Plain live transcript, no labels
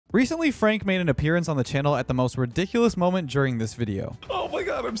Recently, Frank made an appearance on the channel at the most ridiculous moment during this video. Oh my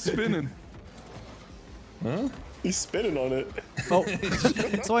god, I'm spinning. Huh? He's spinning on it. Oh.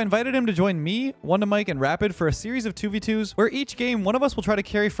 So I invited him to join me, Wonder Mike, and Rapid for a series of 2v2s where each game one of us will try to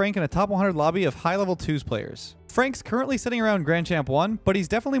carry Frank in a top 100 lobby of high-level 2s players. Frank's currently sitting around Grand Champ 1, but he's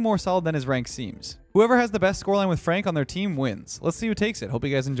definitely more solid than his rank seems. Whoever has the best scoreline with Frank on their team wins. Let's see who takes it. Hope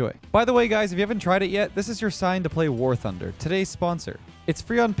you guys enjoy. By the way, guys, if you haven't tried it yet, this is your sign to play War Thunder, today's sponsor. It's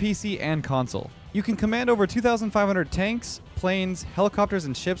free on PC and console. You can command over 2,500 tanks, planes, helicopters,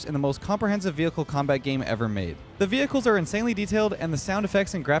 and ships in the most comprehensive vehicle combat game ever made. The vehicles are insanely detailed, and the sound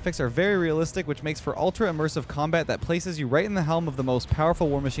effects and graphics are very realistic, which makes for ultra-immersive combat that places you right in the helm of the most powerful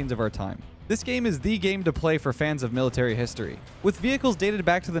war machines of our time. This game is the game to play for fans of military history. With vehicles dated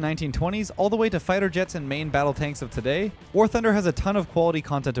back to the 1920s all the way to fighter jets and main battle tanks of today, War Thunder has a ton of quality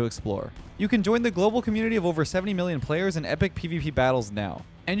content to explore. You can join the global community of over 70 million players in epic PvP battles now.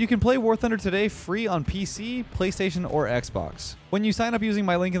 And you can play War Thunder today free on PC, PlayStation, or Xbox. When you sign up using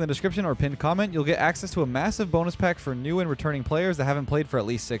my link in the description or pinned comment, you'll get access to a massive bonus pack for new and returning players that haven't played for at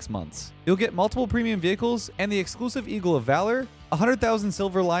least 6 months. You'll get multiple premium vehicles and the exclusive Eagle of Valor, 100,000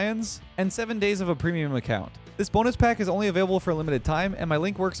 Silver Lions, and 7 days of a premium account. This bonus pack is only available for a limited time, and my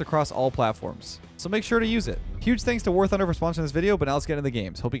link works across all platforms. So make sure to use it. Huge thanks to War Thunder for sponsoring this video, but now let's get into the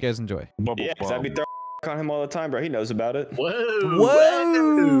games. Hope you guys enjoy. Yeah, because I'd be throwing on him all the time, bro. He knows about it. Whoa!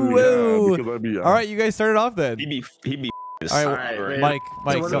 Whoa! Yeah, all right, you guys started off then. He'd be all right, Mike,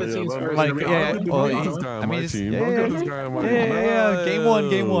 yeah.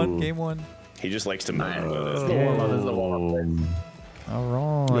 Game one. He just likes to move.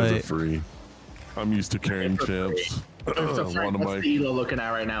 All You guys right. are free. I'm used to carrying champs. So Frank, what's the elo looking at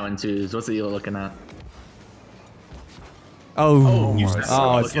right now in twos? What's the elo looking at? Oh,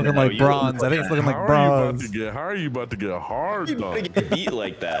 Oh, it's looking like bronze. I think it's looking like bronze. How are you about to get hard You done? get beat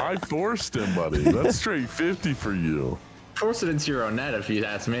like that. I forced him, buddy. That's straight 50 for you. Force it into your own net if you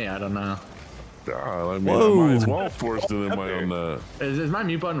ask me. I don't know. God, I mean, I might as well force it in my own net. Is my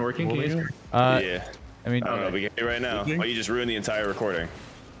mute button working? Can you hear? Yeah. I mean, I don't know. We can hear right now. Oh, you just ruined the entire recording.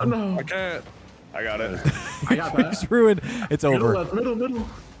 Oh no. I can't. I got it. I got that. it's ruined. It's over. Middle.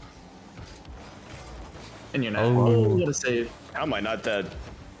 And you're not. Oh. What a save. How am I not dead?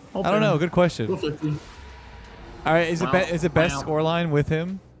 I don't know. Good question. 250. All right, is it best scoreline with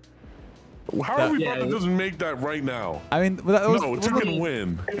him? How are we about to just make that right now? I mean, No, it's gonna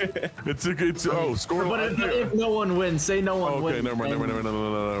win. Score. But if no one wins, say no one wins. Okay, never mind.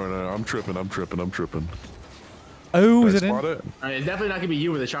 No. I'm tripping. Oh, is it in? Spot it? It's definitely not gonna be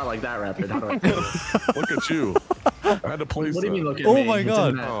you with a shot like that, Rapid. How do I? Look at you. I had to place What do you mean? Look at Oh me? my It's God.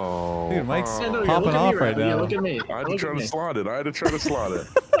 in that. Oh, Dude, Mike's Yeah, no, popping look at off me, right Rapid. Yeah, now. look at me. I had to Look try at to me. slot it.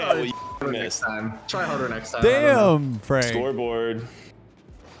 Oh, you Next missed. time. Try harder next time. I don't know. Damn, Frank. Scoreboard.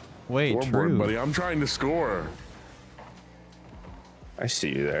 Wait, Scoreboard, true. buddy. I'm trying to score. I see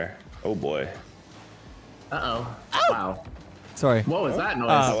you there. Oh boy. Uh-oh. Wow. Sorry. What was that noise?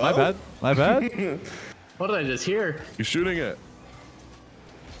 My bad. My bad. What did I just hear? You're shooting it.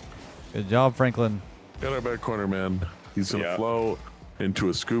 Good job, Franklin. Get our back corner, man. He's gonna Yeah. flow into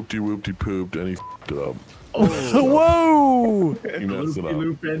a scoopty-whoopty-pooped, and he f***ed it up. Whoa! He messed it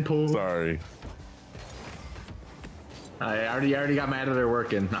Loop and pull. up. Sorry. I already got my editor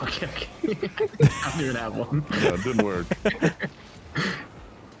working. Okay. I don't even have one. Yeah, it didn't work.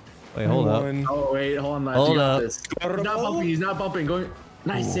 Wait, hold up. Oh wait, hold on. Hold you got up. this. He's not bumping. He's not bumping. Going.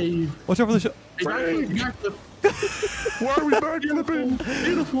 Nice save. Watch out for the shot. He's backflip. Why are we back flipping?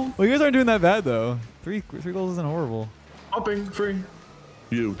 Beautiful. Well, you guys aren't doing that bad though. Three goals isn't horrible. Bumping free.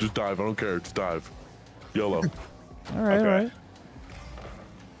 You, just dive. I don't care. Just dive. YOLO. All right, all right.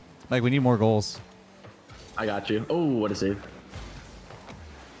 Like, we need more goals. I got you. Oh, what a save.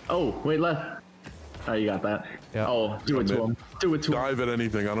 Oh, wait, left. Oh, you got that. Yeah. Oh, do it to him. Do it to him. Dive at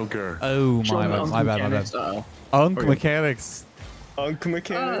anything. I don't care. Oh, my bad. Uh-oh. Unk Okay. mechanics. Unk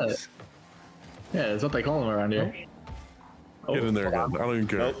mechanics. Yeah, that's what they call him around here. Oh, Get in there again. I don't even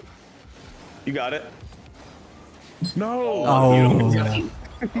care. Nope. You got it. No. Oh, I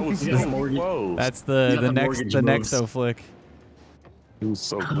was He's got so mortgage. close. that's He's the got the mortgage moves. Nexo flick. It was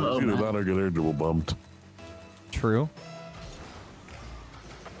so close. Either that or get air dribble bumped. True.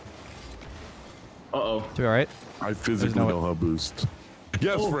 Uh-oh. To be all right. I physically no way. know how boost.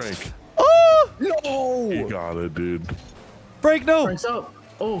 Yes, Frank. Oh No. You got it, dude. Frank, no! Frank's up.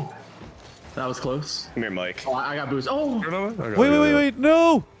 Oh. That was close. Come here, Mike. Oh, I got boost. Oh. Wait,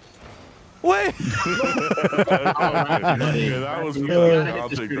 no! Wait! Yeah, that was. I'll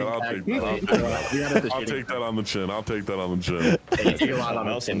take that. I'll take that on the chin. I'll take that on the chin. Hey, you take a lot on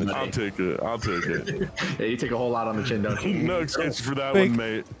the chin. I'll take it. I'll take it. Yeah, you take a whole lot on the chin, don't you? No excuse for that Fake. one,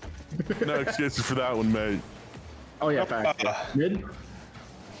 mate. No excuses for that one, mate. Oh yeah, fact. Mid.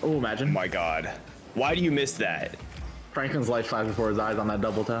 Oh, imagine. Oh my god. Why do you miss that? Franklin's life flashed before his eyes on that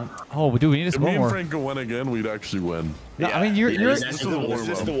double tap. Oh, dude, we need to If score me and more. Frank win again, we'd actually win. No, I mean, you're This is is a warm-up.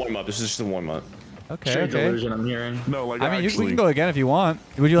 just the warm up. This is just the warm up. okay. Straight Okay. delusion, I'm hearing. No, like I mean, actually, we can go again if you want.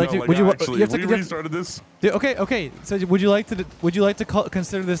 Would you like no, to? Would you? actually, You have to. we you have- restarted this. Dude, okay. So would you like to?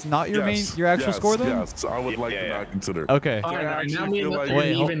 Consider this not your Yes, your actual yes, score then? Yes, I would like to Yeah. not consider. Okay. All right, now actually me feel and like- Leth are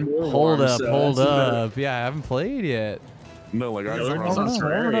Wait, even more hold warm, up, so hold that's better. up. Yeah, I haven't played yet. No, like I No, hold it's on, promise, not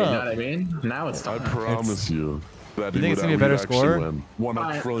scary, hold you know up. what I mean? Now it's I time. promise you that You think we it's would gonna be a better actually score? Win. 1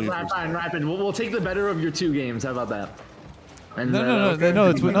 Fine, trillion. fine, rapid. We'll take the better of your 2 games. How about that? And No, they're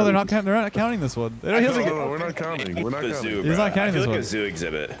not counting. They're not counting this one. They don't, he doesn't No, get- we're not counting. We're not The counting. zoo, He's bro. not counting I feel this like one. a zoo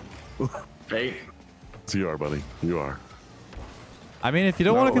exhibit. Fake. You are, buddy. You are. I mean, if you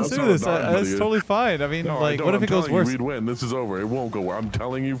don't No, want to that's consider not this, done, that's buddy. totally fine. I mean, No, I like, don't. what if I'm it goes telling you, worse? we'd win. This is over. It won't go. I'm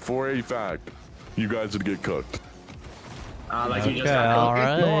telling you for a fact. You guys would get cooked. Like you just Okay, got all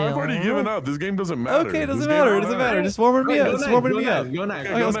right. No, I've already given up. This game doesn't matter. Okay, it doesn't This game matter. It don't doesn't matter. Just warming me up. Just warming me up. Go next.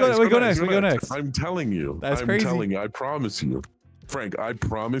 Okay, let's go. We go next. We go next. I'm telling you. That's I'm crazy. telling you. I promise you. Frank, I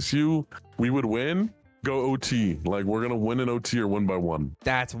promise you we would win. Go OT. Like, we're going to win in OT or 1 by 1.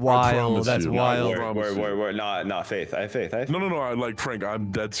 That's wild. promise That's you. wild. Word. Not faith. I have faith. I have faith. No. I like, Frank,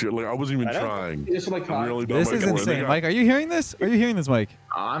 I'm dead serious. Like, I wasn't even I know. trying. Just like I really don't This like is it. insane, Mike. Are you hearing this? Are you hearing this, Mike?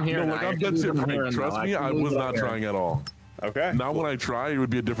 I'm here. No, like, I'm dead serious, Frank. Trust me, I was not trying at all. Okay. Now when I try, it would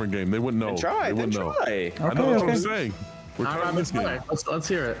be a different game. They wouldn't know. Try. They Then wouldn't know. try. I know that's what I'm Okay. saying. We're All trying right, this game. let's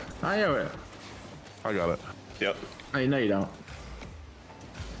hear it. I hear it. I got it. Yep. No, you don't.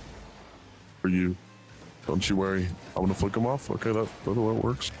 For you. Don't you worry. I'm gonna flick them off. Okay, that's the way it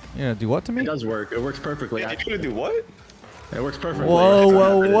works. Yeah. Do what to me? It does work. It works perfectly. You're gonna do what? It works perfectly.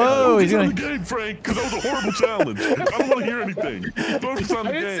 Whoa. He's Focus on gonna. the game, Frank, because that was a horrible challenge. I don't want to hear anything. Focus on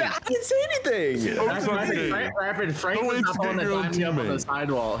the game. I didn't say anything. Focus on the game. Frank Don't is not the one instigate that your own climbed me up on the teammate.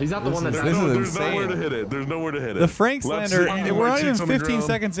 sidewall. He's not the one that's. This is There's nowhere to insane. hit it. There's nowhere to hit it. The Frank Let's slander. see. We're not White even cheeks on the 15 ground.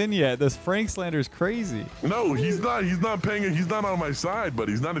 seconds in yet. This Frank slander is crazy. No, he's not. He's not paying. He's not on my side, but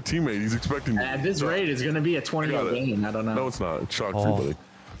he's not a teammate. He's expecting. At this rate, it's going to be a 20 got it. game. I don't know. No, it's not. It's shock free, Oh. buddy.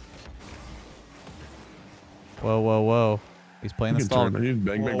 Whoa. He's playing the You can stall. turn. He's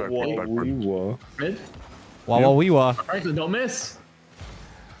bang, bang, back. Mid? Wow, wee wah. Franklin, don't miss.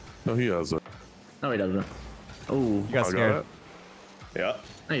 No, he has it. No, he doesn't. Oh, You got I scared. got it. Yeah.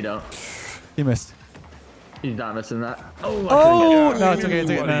 no, you don't. He missed. He's not missing that. Oh, Oh it. no, it's okay. It's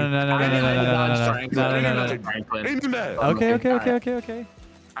okay. No. Franklin. In your net. Okay. I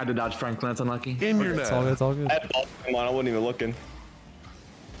had to dodge Franklin. That's unlucky. In your It's all good. net. It's all good. I had ball. Come on, I wasn't even looking.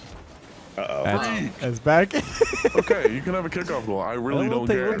 Uh-oh. That's back. Okay, you can have a kickoff goal. I really don't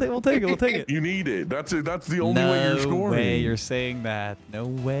care. We'll take it. You need it. That's it. That's the only way you're No scoring. way you're saying that. No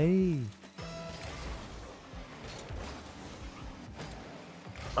way.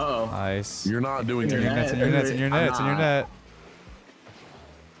 Uh-oh. Nice. You're not doing In In your your anything. net, in your net, I'm in your not. net.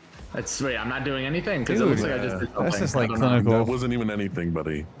 That's wait, I'm not doing anything because it Dude, looks like I just did something. that's just I like don't know. clinical. That wasn't even anything,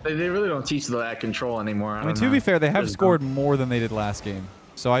 buddy. They really don't teach that control anymore. I mean, to be fair, they have scored more than they did last game.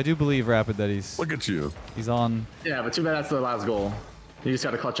 So I do believe Rapid that Look at you. he's on. Yeah, but too bad that's the last goal. You just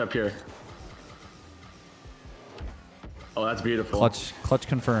got to clutch up here. Oh, that's beautiful. Clutch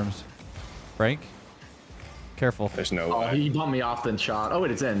confirms. Frank, careful. There's no Oh, way. he bumped me off then shot. Oh,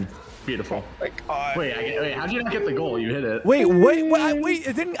 wait, it's in. Beautiful. Like, Wait, how did you not get the goal? You hit it. Wait.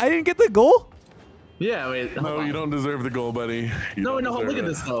 I didn't get the goal. Yeah, wait. hold No, on. you don't deserve the goal, buddy. You No, don't no, look deserve at it.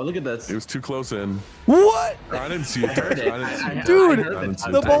 this though. Look at this. It was too close in. What? I didn't see it. I heard it. I didn't see I- it. Dude, I heard it. the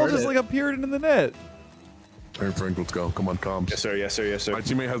I ball heard just it. like appeared into the net. All right, Frank, let's go. Come on, comms. Yes, sir. Yes, sir. Yes, sir. My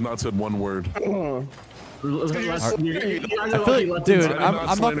teammate has not said one word. I feel like, dude, I I'm did not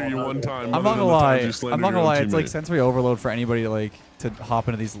not. slander you one time. I'm other not than gonna the times lie. you I'm slandered not your gonna own lie. It's like teammate. sensory overload for anybody like to hop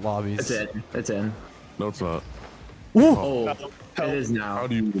into these lobbies. It's in. It's in. No, it's not. Oh, it is now. How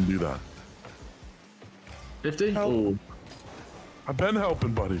do you even do that? 50? Oh, I've been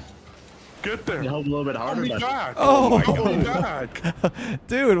helping, buddy. Get there. you help a little bit I'll harder, be but back. Oh. I'll be back.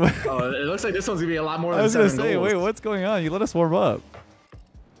 Dude, oh, it looks like this one's gonna be a lot more I than was gonna 7 say, goals. wait, what's going on? You let us warm up.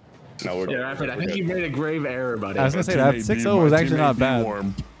 No, we're Yeah, I think you made a grave error, buddy. I was gonna say My that teammate 6-0 be- was my actually teammate not be bad.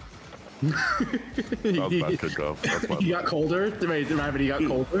 warm. That was bad kickoff. That's my You got colder? Wait, Rapid, you got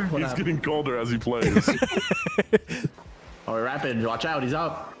colder? What He's happened? getting colder as he plays. Oh, Rapid, watch out, he's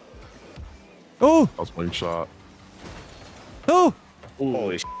up. Oh, I was playing shot. oh!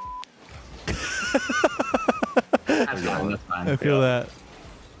 Holy sh**. That's fine, that's fine. I feel that.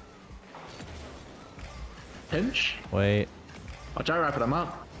 Pinch? Wait, Watch out, Rapid, I'm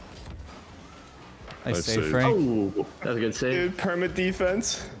up. nice Nice save, save. Frank. Oh, that's a good save. Dude, permit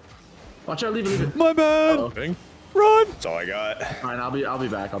defense. Watch out, leave it, leave it. My bad. Uh-oh. Thing? Run. That's all I got. All right, I'll be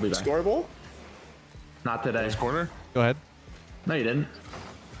back. I'll be back. Scoreable? Not today. This corner? Go ahead. No, you didn't.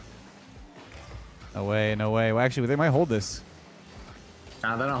 No way. No way. Well, actually, they might hold this.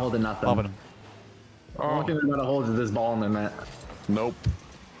 Nah, they're not holding nothing. Popping him. The only thing they're gonna hold is this ball in their net. Nope.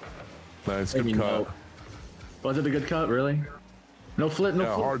 Nice, good Maybe cut. no. Was it a good cut, really? No flip, no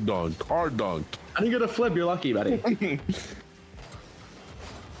Yeah, flip. hard dunked. Hard dunked. I didn't get a flip, you're lucky, buddy.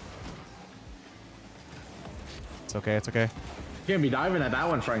 It's okay. It's okay. You can't be diving at that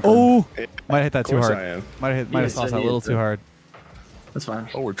one, Franklin. Oh, might have hit that Of too course hard. I am. Might have Yes, sauced he that a little is. too hard. That's fine.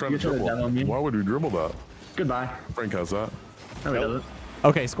 Oh, we're trying to You tried to dribble. demo me. Why would we dribble that? Goodbye. Frank has that. No, he doesn't.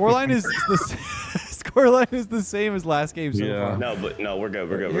 Okay, scoreline is the scoreline is the same as last game so Yeah. far. No, but no, we're good.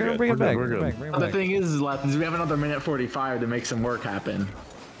 We're good. You're We're gonna bring good. it back. We're Bring it good. back. Bring it The back. thing is, Leth, we have another minute 45 to make some work happen.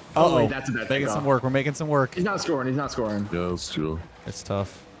 Uh-oh. wait, that's a bad Making kickoff. some work. We're making some work. He's not scoring. He's not scoring. Yeah, that's true. It's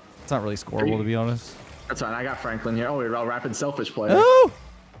tough. It's not really scoreable to be honest. That's fine. I got Franklin here. Oh, we're all rapid selfish player. Oh,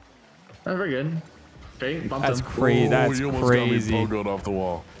 That's very good. Okay, bumped that's him. crazy. Ooh, That's you almost crazy. got me pogoed off the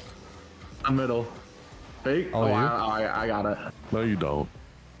wall. I'm middle. Fake. Oh, Oh, you? I got it. No, you don't.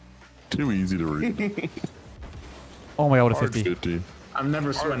 Too easy to read. Oh my god, what a Hard 50. 50. I'm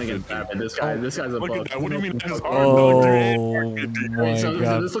never sweating against 50. rapid. This guy's a Look bug. at that. What do you mean? That's hard Oh dunked. my So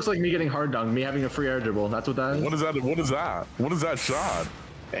god. this looks like me getting hard dunked, me having a free air dribble. That's what that is. What is that? What is that? What is that shot?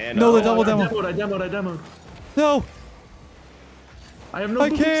 And No, the oh, double I demo. demoed. No, I have no I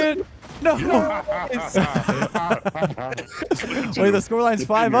boots. can't. No. Wait, the scoreline's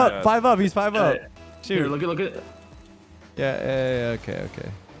 5 up. Yeah. 5 up. He's 5 up. Here, Shoot. look at. Yeah. Okay.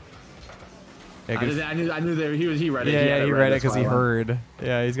 Yeah, good. I knew there he read it. Yeah, he read it because he that's why I won. heard.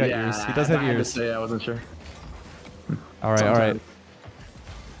 Yeah, he's got ears. He does have I had to ears. say I wasn't sure. All right. Sometimes.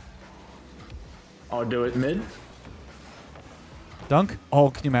 I'll do it mid. Dunk. Oh,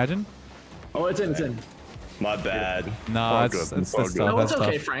 can you imagine? Oh, it's in. my bad. No, All that's good. that's All tough. good. No, That's it's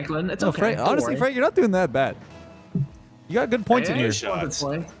okay, tough. Franklin. It's No, okay. Frank, Don't honestly, worry. Frank, you're not doing that bad. You got good points in Hey, here. Shots.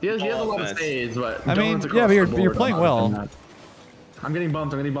 He has a lot of Offense. saves, but I mean, Jones yeah, across but you're- the you're board, playing I'm well. not doing that. I'm getting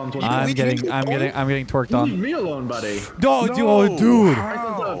bumped. I'm I'm getting cooked Leave on. me alone, buddy. Oh, dude.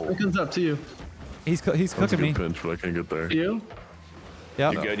 How? It comes up to you. He's That's a cooking good me. pinch, but I can't get there. To you.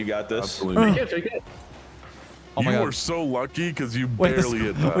 Yeah. You good? You got this? Absolutely. Take it. Oh my you god. were so lucky because you Wait, barely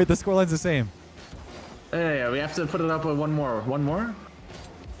hit that. wait, the scoreline's the same. Yeah, we have to put it up with one more. One more.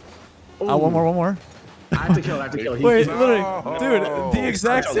 One more. I have to kill. Wait, No. literally, dude, the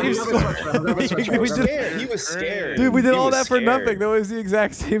exact Oh, same we score. We did- Scared. He was scared. Dude, we did He all was that for scared. nothing. That was the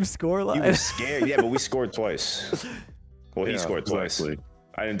exact same He was scoreline. scared. Yeah, but we scored twice. Well, he Yeah, scored twice. exactly.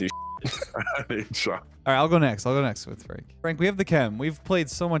 I didn't do. I didn't shot. All right, I'll go next with Frank. Frank, we have the chem. We've played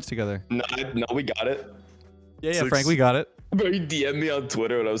so much together. No, we got it. Yeah, Six. Frank, we got it. Bro, you DM'd me on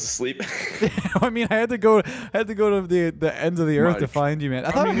Twitter when I was asleep. I mean, I had to go to the ends of the earth to Mike. find you, man.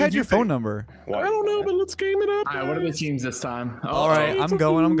 I thought I, mean, had did your you phone think- number. I don't know, but let's game it up. All right, what are the teams this time? All right, I'm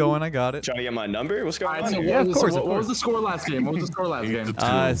going. I got it. Trying to get my number? What's going All right, on so here? Yeah, of course, what was the score last game? What was the score last game? to two.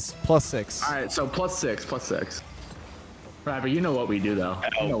 It's +6. All right, so +6. Right, but you know what we do though. You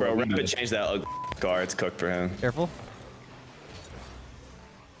Oh, know bro, what we Rapid do. changed that ugly car. It's cooked for him. Careful.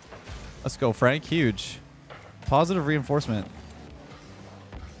 Let's go, Frank. Huge. Positive reinforcement.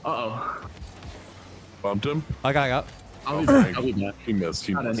 Uh-oh. Bumped him. I got. I'll be Frank. back. I'll be back. He missed.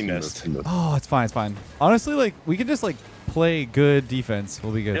 He Not missed. he He missed. missed. Oh, it's fine. Honestly, like we can just like play good defense.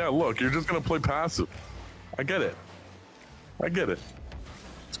 We'll be good. Yeah, look, you're just gonna play passive. I get it.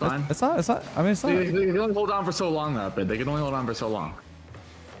 It's fine. It's not. I mean, it's not. They can only hold on for so long, Rapid. They can only hold on for so long.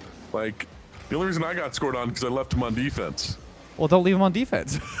 Like, the only reason I got scored on because I left him on defense. Well, don't leave him on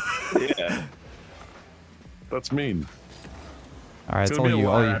defense. Yeah. That's mean. All right, it's gonna all be a you.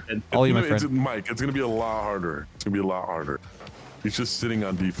 lot. All you, my It's- friend. Mike, it's gonna be a lot harder. It's gonna be a lot harder. He's just sitting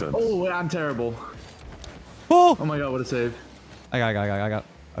on defense. Oh, I'm terrible. Oh, Oh my god, what a save. I got.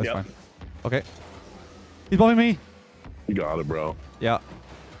 That's Yep. fine. Okay. He's bumping me. You got it, bro. Yeah.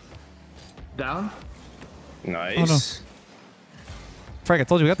 Down? Nice. Frank, I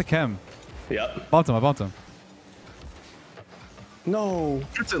told you we got the chem. Yep. I bumped him. No.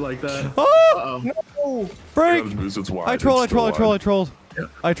 Shoots it like that. Oh, Uh-oh. Frank! It's wide. I It's still wide.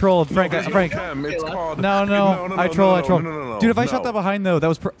 I trolled. Frank, There's no Frank. chem. It's called. No, I trolled. No. Dude, if I shot that behind though, that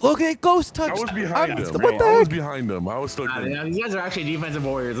was look at ghost touch. I was behind him. What the I was heck? behind him. I was stuck. Yeah, these guys are actually defensive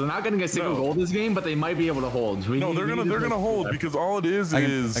warriors. They're not getting a single No. goal this game, but they might be able to hold. No, they're gonna hold because all it is I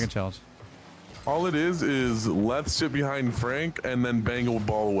is can challenge. all it is Leth sit behind Frank and then bang a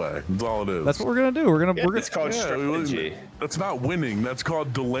ball away. That's all it is. That's what we're gonna do. We're Yeah, gonna. it's called strategy. That's not winning. That's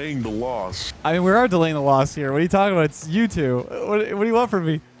called delaying the loss. I mean, we are delaying the loss here. What are you talking about? It's you two. What do you want from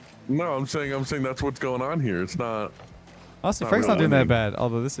me? No, I'm saying that's what's going on here. It's not. Honestly, Not Frank's not really doing that winning. bad.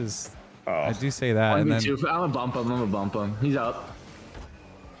 Although this is, Oh. I do say that. And Me then too. I'm gonna bump him. He's up.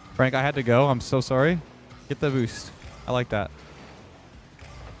 Frank, I had to go. I'm so sorry. Get the boost. I like that.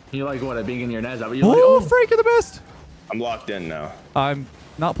 You like what? Being in your net? Is that what you Oh, like? Frank, you're the best. I'm locked in now. I'm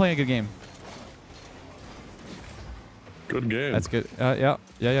not playing a good game. Good game. That's good. Yeah.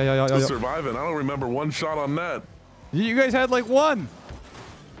 Still surviving. I don't remember one shot on net. You guys had like one.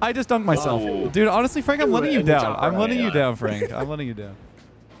 I just dunked myself. Whoa. Dude, honestly, Frank, I'm letting you It's down. all I'm right, letting you yeah. down, Frank. I'm letting you down.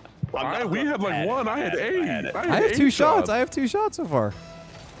 We had like one. I had 8. I have 2 shots. I have 2 shots so far.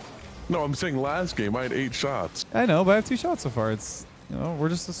 No, I'm saying last game I had 8 shots. I know, but I have 2 shots so far. It's, you know, we're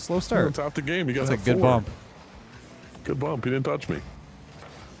just a slow start. It's half the game. You guys That's a have good 4. bump. Good bump. He didn't touch me.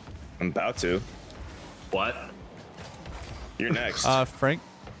 I'm about to. What? You're next. Frank,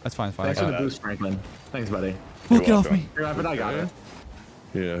 that's fine. Thanks for I the got it. boost, Franklin. Thanks, buddy. Oh, You're get off welcome. me. You're up, I got it.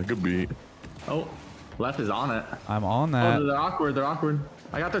 Yeah, good beat. Oh, left is on it. I'm on Oh, that. they're awkward. They're awkward.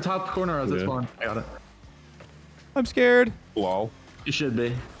 I got the top corner of this Yeah. one. I got it. I'm scared. Lol. You should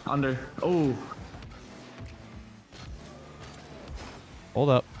be. Under. Oh. Hold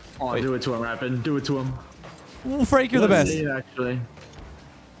up. Oh, Wait. do it to him, Rapid. Do it to him. Ooh, Frank, you're the best. Yeah, actually.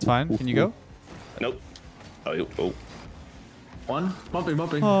 It's fine. Can you go? Nope. Oh. One. Bumping.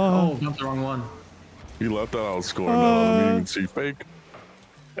 Oh. Oh, bumped the wrong one. He left that out score. No, I didn't even see fake.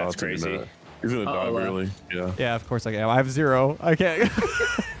 That's taking crazy. that. He's gonna dive left. early. Yeah. Yeah, of course I can. I have 0. I can't,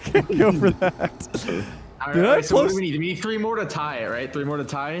 can't go for that. All Dude, right, I'm so what close. do we need? We need 3 more to tie it, right? 3 more to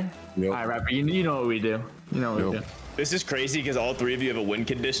tie? Yep. All right, Rapper, you know what we do. You know what we Yep. do. This is crazy because all 3 of you have a win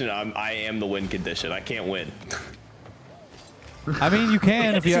condition. I am the win condition. I can't win. I mean, you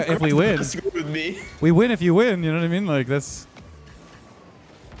can if we win. Let's go with me. We win if you win. You know what I mean? Like that's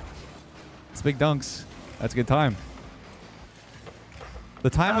big dunks. That's a good time. The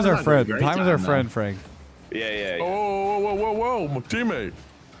time is That's our not a friend. great Time is our time, friend, Frank. Yeah. Whoa, my teammate.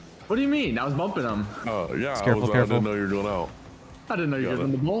 What do you mean? I was bumping him. Oh yeah, I Careful. didn't know you were going out. I didn't know you were Got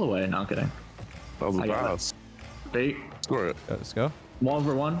giving it. the ball away. No, I'm kidding. That was a I got it. pass. Bait. Score it. Let's go.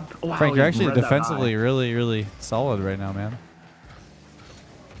 1-over-1. Oh, wow, Frank, you're you actually read that defensively high. really, really solid right now, man.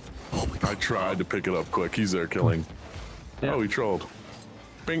 I tried to pick it up quick. He's there killing. Yeah. Oh, he trolled.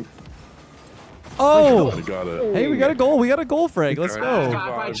 Bing. Oh! I got it. Hey, we got a goal. We got a goal, Frank. Let's Okay. go.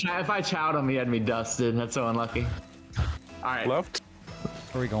 If I chowed him, he had me dusted. That's so unlucky. All right. Left.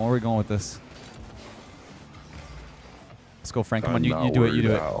 Where are we going? Where are we going with this? Let's go, Frank. Come on, I'm you not do it. You worried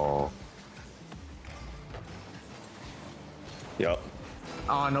do at it. all. Yep.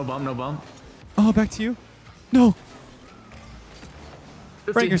 Oh, no bump. Oh, back to you. No.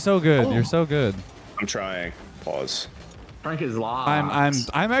 50. Frank, you're so good. Oh. You're so good. I'm trying. Pause. Frank is lost.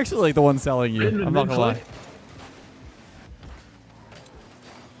 I'm actually like the one selling you. I'm not gonna lie.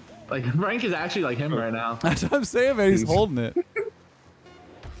 Like Frank is actually like him right now. That's what I'm saying, man. He's holding it.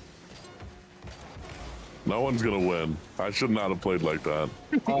 No one's gonna win. I should not have played like that.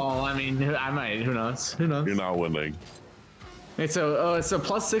 Oh, I mean, I might. Who knows? Who knows? You're not winning. It's a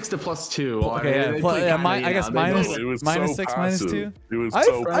 +6 to +2. Okay, yeah, I guess It was minus so 6, passive. -2. It was I-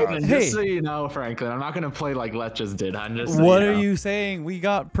 so I- passive. hey. Just so you know, Franklin, I'm not gonna play like Leth just did. I'm just. So What you are know. you saying? We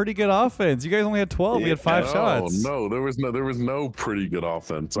got pretty good offense. You guys only had 12. We had 5 shots. No, there was no pretty good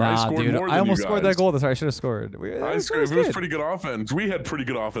offense. I Nah, scored dude. more than I almost you scored guys. that goal. That's right. I should have scored. I scored. It was pretty good offense. We had pretty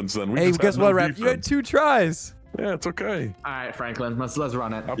good offense then. We Hey, just guess had no what, Rap? You had defense. 2 tries. Yeah, it's okay. All right, Franklin. Let's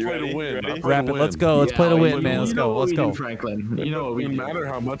run it. I You play ready? to win. You I ready? play to Rapid, win. let's go. Let's play to Yeah, win, man. Let's you go. know what Let's we go. do, Franklin. It You know what we doesn't do. matter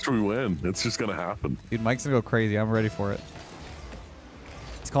how much we win. It's just gonna happen. Dude, Mike's gonna go crazy. I'm ready for it.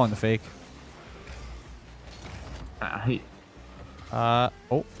 He's calling the fake. Oh. I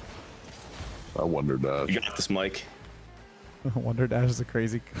wondered that. You got this, Mike. Wonder Dash is a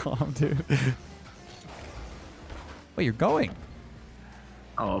crazy calm, dude. Wait, you're going.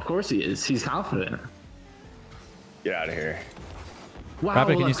 Oh, of course he is. He's confident. Get out of here. Wow.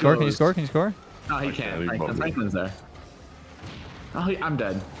 Rapid, can you let's score? go. Can you score? Can you score? No, he can't. can't. He bumped me. Franklin's there. Oh, I'm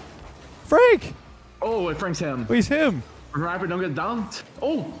dead. Frank! Oh, it Frank's him. Oh, he's him. Rapid, don't get dunked.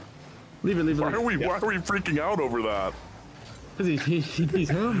 Oh, leave it. Why are we freaking out over that? Because he's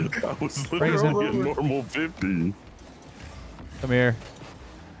him. That was Praise him. literally a normal 50. Come here.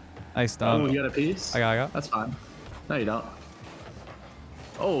 Nice Oh, dunk. you got a piece? I got. That's fine. No, you don't.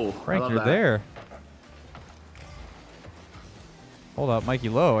 Oh, I Frank, love you're that. there. Hold up, Mikey.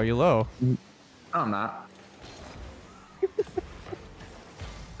 Low? Are you low? No, I'm not.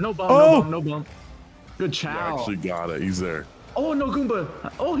 No bump, Oh! no bump. Good He chow. actually got it. He's there. Oh, no Goomba.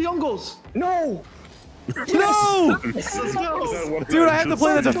 Oh, he on goals. No. No! Let's go. Dude, I have to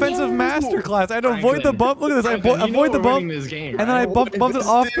play the defensive masterclass. I had to avoid the bump. Look at this. I avoid the bump. This game, And then I right? bumped it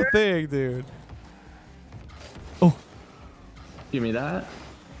off the thing, dude. Oh. Give me that.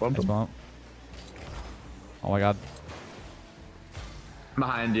 Bump Nice him. bump. Oh my god. I'm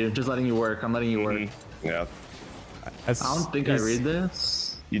behind you. Just letting you work. I'm letting you work. Yeah. I don't think I read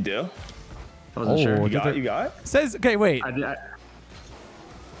this. You do? I wasn't Oh, sure. You got? Says, okay, wait. I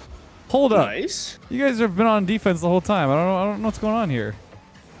Hold up. Nice. You guys have been on defense the whole time. I don't know what's going on here.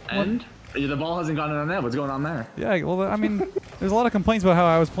 and the ball hasn't gone in on that. What's going on there? Yeah, well, I mean, there's a lot of complaints about how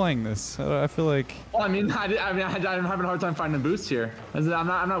I was playing this. I feel like... Well, I'm having a hard time finding boosts here. I'm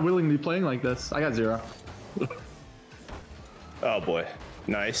not willingly playing like this. I got 0. Oh boy.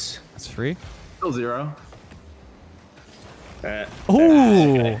 Nice. It's free. Still 0.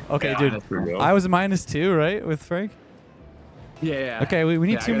 Ooh. Okay, Yeah, dude. Minus 3. I was a -2, right, with Frank? Yeah. Okay, we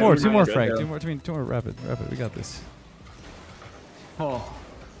need Yeah, two I more. gotta Two more, remind Frank. you. Two more rapid. We got this.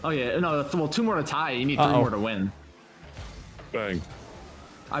 Oh yeah. No, well, 2 more to tie. You need 3 more to win. Bang.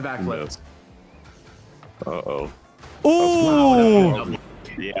 I backflip. Yes. Uh-oh. Ooh.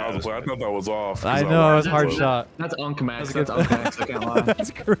 Yeah. I thought that was off. I know, it was a hard That's- shot. That's Unk Max. That's That's good. Unk Max. I can't lie. That's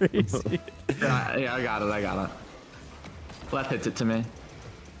crazy. Yeah, I got it. Leth hits it to me.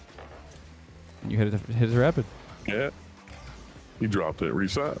 You hit it rapid. Yeah. He dropped it.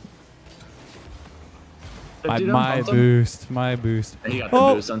 Reset. If you don't My bump him- boost. My boost. You got the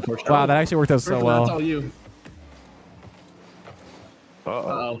Oh. boost, unfortunately. Wow, that actually worked out so That's well. all you.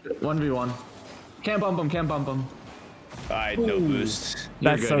 Uh-oh. 1v1. Can't bump him. I no boost.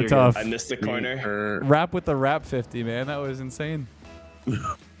 You're That's good, so you're tough. I missed the corner. Rap with the rap 50, man. That was insane.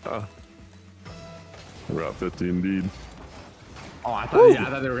 Route 50 indeed. Oh, I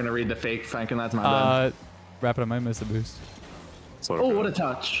thought they were gonna read the fake Frank, and that's my bad. Rapid, I might miss a boost. So, Oh, what a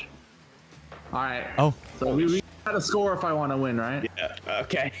touch. All right. Oh. So we got to score if I want to win, right? Yeah.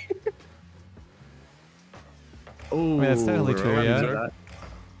 Okay. Oh, that's technically true, yeah.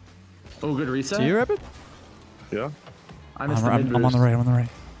 Oh, good reset. Do you rapid? Yeah. I missed the I'm mid on the boost. right. I'm on the right.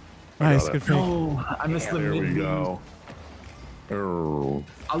 Nice, it. good fake. Oh, I missed the There mid we boost. go. Oh.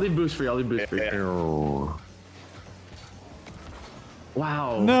 I'll leave boost for you. Oh.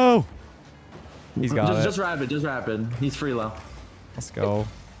 Wow. No. He's got it. Just rapid. He's free low. Let's go.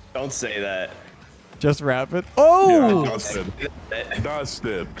 Don't say that. Just rapid. Oh! Dusted.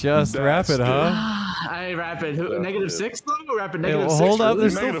 Dusted. Just rapid, huh? I rapid. -6 though? Rapid Hey, well, -6. hold up. really?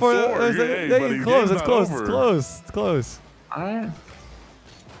 There's still -4. 4. Hey, Hey, buddy, it's close. game's It's not close. It's over. close. It's close. All right.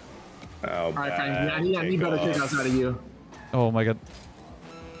 Oh, All right, Frank. bad I need better kickoff. kickouts out of you. Oh my god.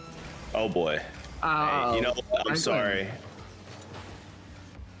 Oh boy. Hey, you know what? I'm Frank, sorry.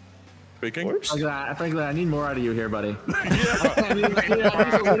 Faking? Frankly, I need more out of you here, buddy. I need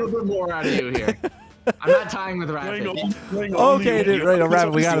a little bit more out of you here. I'm not tying with rapid. Okay, dude. Right,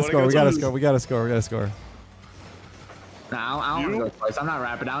 rapid. We gotta score. We gotta score. No, I don't want to go twice. I'm not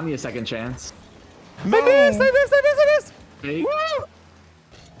rapid. I don't need a second chance. I missed. Hey.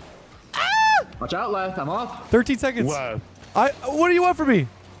 Watch out, Leth. I'm off. 13 seconds. What? What do you want from me?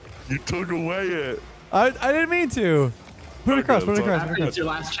 You took away it. I didn't mean to. Put it across. Put it across. Put it It's across. your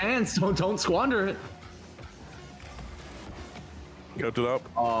last chance. Don't squander it. Kept it up.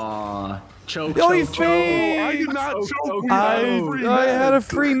 Aw. Choke. Oh, he choke, faked. I did not choke. I had a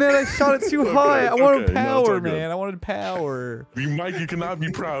free net. I shot it too high. I wanted okay. No, it's all power, good. man. I wanted power. Mike, you cannot be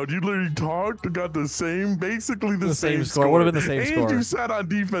proud. You literally talked, got basically the same score. Would've been the same and score. you sat on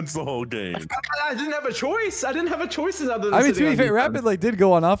defense the whole game. I didn't have a choice. I didn't have a choice other than I mean, to sitting be on fair, defense. Rapid did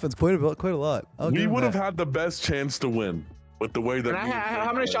go on offense quite a lot. I'll give We him would have that. had the best chance to win with the way that.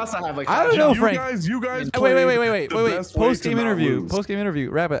 How many shots I have? Like I don't 5 know, shots? Frank. You guys. Wait. played the best way Post game to not interview. lose. Post game interview.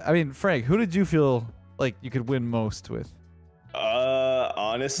 Rapid. I mean, Frank, who did you feel like you could win most with?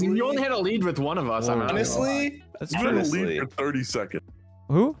 Honestly. You only had a lead with one of us. I'm not gonna lie. Honestly. That's You true. had a Honestly. lead for 30 seconds.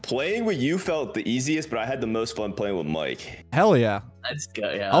 Who? Playing with you felt the easiest, but I had the most fun playing with Mike. Hell yeah. Let's go.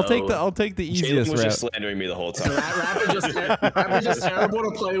 Yeah. I'll take the Jalen easiest was rap. just slandering me the whole time. Rapid just terrible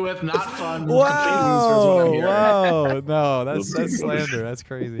to play with, not fun. Wow. Wow. Wow. No, that's slander. That's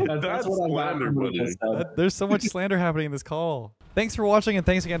crazy. That's what I'm slander, buddy. There's so much slander happening in this call. Thanks for watching, and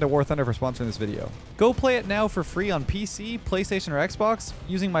thanks again to War Thunder for sponsoring this video. Go play it now for free on PC, PlayStation, or Xbox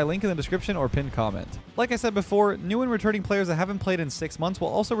using my link in the description or pinned comment. Like I said before, new and returning players that haven't played in 6 months will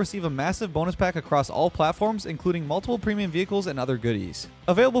also receive a massive bonus pack across all platforms, including multiple premium vehicles and other goodies.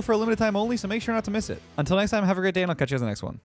 Available for a limited time only, so make sure not to miss it. Until next time, have a great day, and I'll catch you in the next one.